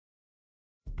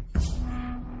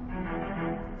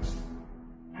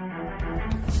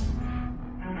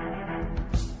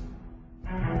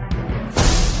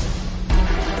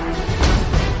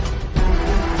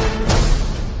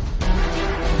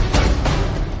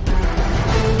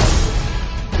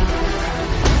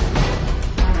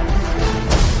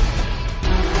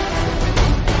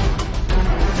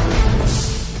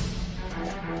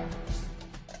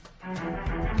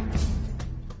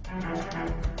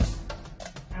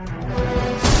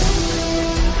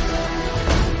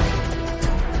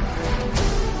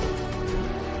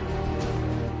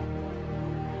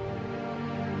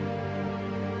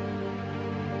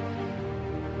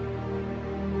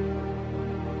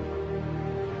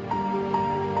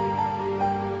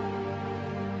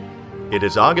It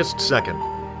is August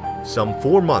 2nd, some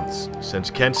 4 months since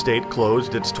Kent State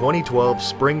closed its 2012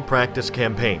 spring practice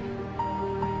campaign.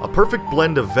 A perfect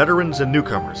blend of veterans and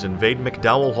newcomers invade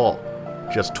McDowell Hall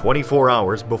just 24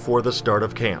 hours before the start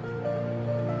of camp.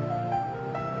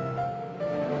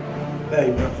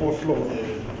 Hey, man, 4th floor.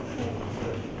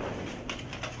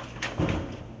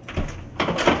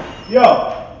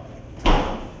 Yo!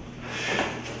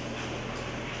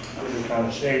 This is kind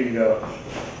of shady though.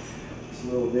 It's a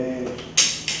little bad.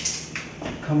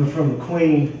 Coming from the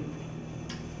Queen.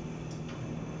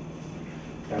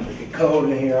 Gotta make it cold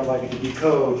in here. I like it to be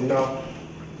cold, you know?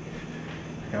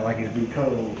 I like it to be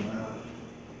cold, man.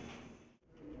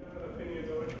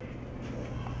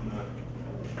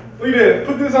 Look at this.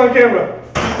 Put this on camera.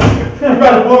 You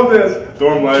gotta blow this.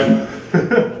 Dorm life.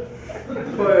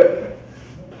 Go ahead.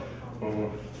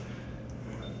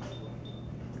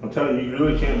 I'm telling you, you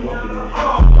really can't walk it.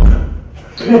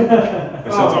 That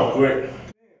shit's off quick.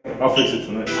 I'll fix it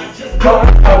tonight.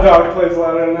 Hot dog plays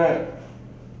louder than that.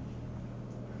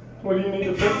 What do you need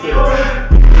to fix it?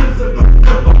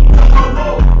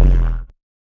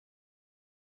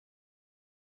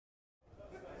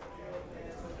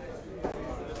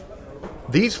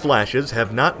 These Flashes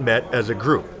have not met as a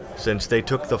group since they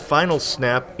took the final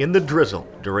snap in the drizzle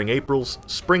during April's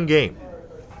spring game.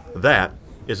 That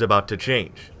is about to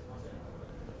change.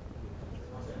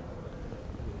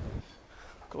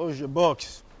 Close your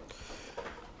books.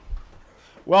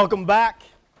 Welcome back.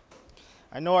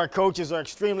 I know our coaches are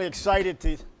extremely excited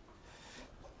to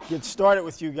get started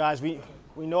with you guys. We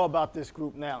know about this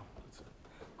group now. It's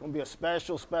going to be a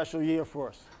special, special year for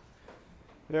us.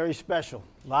 Very special.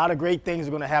 A lot of great things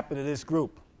are going to happen to this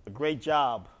group. A great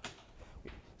job.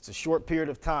 It's a short period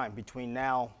of time between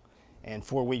now and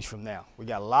 4 weeks from now. We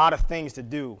got a lot of things to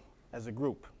do as a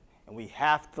group, and we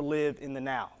have to live in the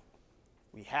now.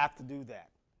 We have to do that.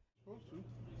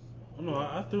 Oh no,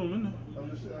 I threw him in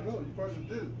there. I know, you probably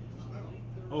did.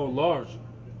 Oh, large.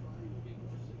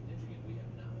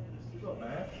 What's up,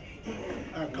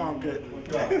 man? Calm good.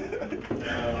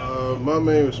 My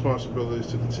main responsibilities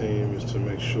to the team is to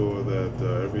make sure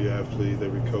that every athlete,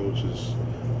 every coach is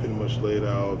pretty much laid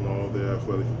out and all their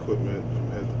athletic equipment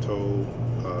from head to toe,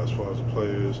 as far as the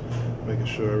players, making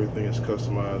sure everything is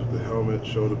customized with the helmet,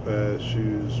 shoulder pads,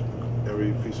 shoes,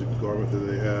 every piece of garment that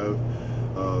they have.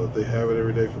 They have it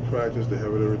every day for practice, they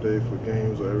have it every day for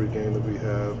games or every game that we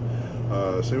have.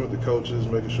 Same with the coaches,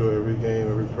 making sure every game,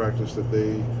 every practice that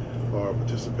they are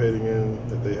participating in,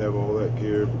 that they have all that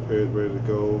gear prepared, ready to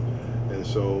go. And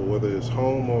so whether it's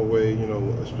home or away, you know,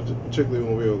 particularly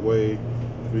when we're away,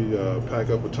 we pack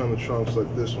up a ton of trunks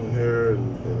like this one here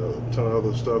and a ton of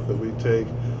other stuff that we take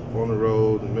on the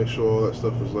road and make sure all that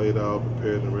stuff is laid out,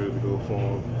 prepared and ready to go for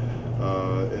them.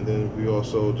 And then we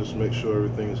also just make sure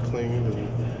everything is clean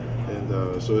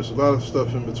and so there's a lot of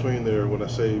stuff in between there. When I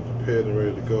say prepared and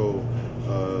ready to go,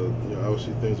 you know,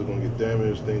 obviously things are going to get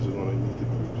damaged, things are going to need to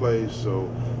be replaced, so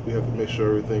we have to make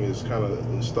sure everything is kind of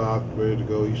in stock, ready to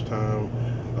go each time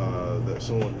that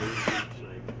someone needs it.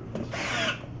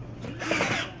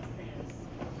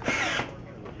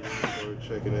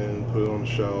 Checking in, put it on the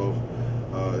shelf,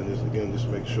 and just, again, just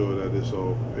make sure that it's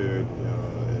all prepared,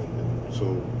 and so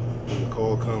when the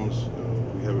call comes,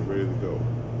 we have it ready to go.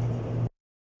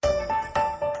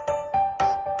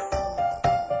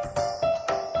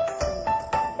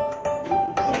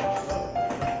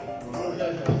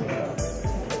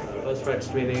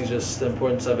 Post-practice meetings, just the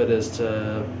importance of it is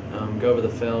to go over the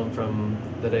film from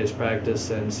the day's practice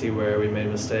and see where we made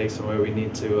mistakes and where we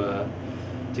need to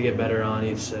get better on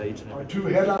each and every. Our two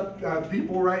head-up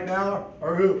people right now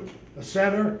are who? The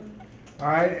center, all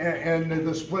right, and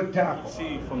the split tackle.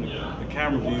 See from the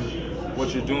camera view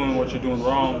what you're doing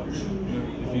wrong.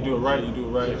 If you do it right, you do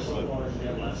it right.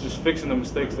 But just fixing the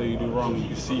mistakes that you do wrong, you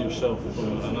can see yourself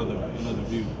from another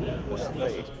view.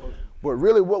 That's But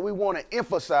really what we want to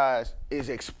emphasize is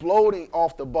exploding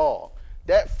off the ball.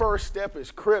 That first step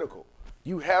is critical.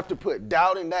 You have to put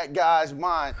doubt in that guy's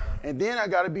mind, and then I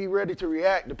got to be ready to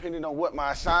react depending on what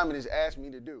my assignment has asked me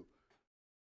to do.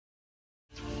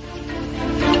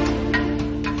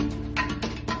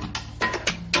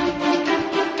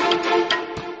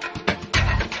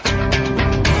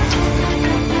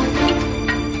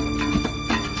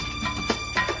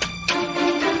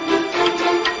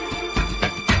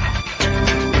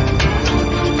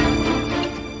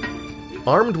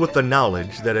 Armed with the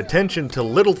knowledge that attention to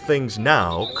little things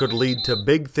now could lead to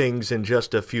big things in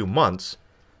just a few months,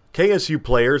 KSU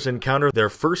players encounter their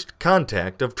first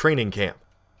contact of training camp.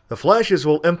 The Flashes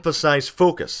will emphasize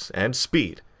focus and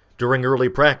speed during early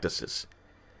practices,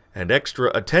 and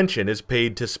extra attention is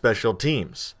paid to special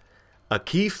teams, a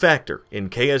key factor in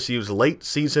KSU's late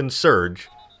season surge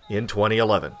in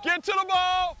 2011. Get to the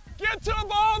ball! Get to the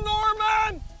ball,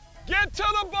 Norman! Get to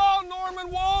the ball,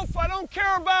 Norman Wolf! I don't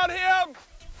care about him!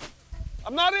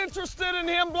 I'm not interested in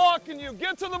him blocking you.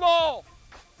 Get to the ball!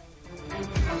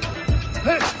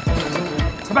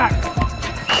 Come back.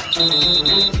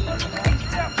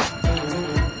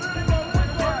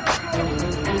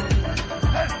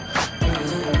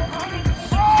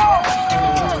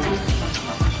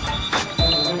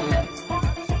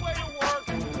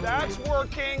 That's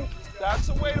working. That's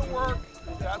the way to work.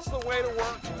 That's the way to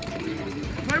work.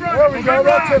 There we go.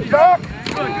 That's it, Doc.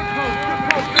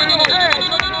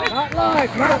 Not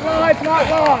live. Not live. Not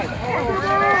live.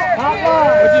 Not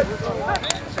live.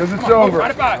 Because it's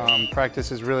over.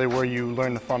 Practice is really where you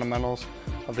learn the fundamentals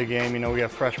of the game. You know, we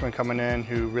have freshmen coming in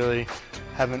who really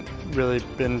haven't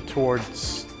been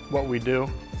towards what we do.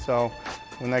 So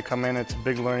when they come in, it's a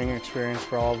big learning experience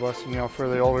for all of us. You know, for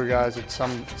the older guys, it's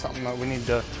something that we need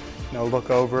to, look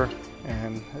over,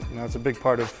 and it's a big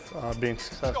part of being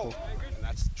successful. And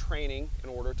that's training in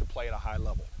order to play at a high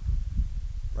level,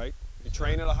 right? You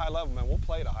train at a high level, man, we'll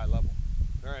play at a high level.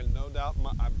 There ain't no doubt,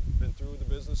 I've been through the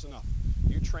business enough.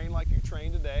 You train like you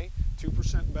train today,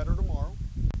 2% better tomorrow.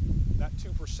 That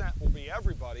 2% will be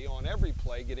everybody on every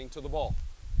play getting to the ball.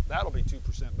 That'll be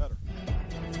 2% better.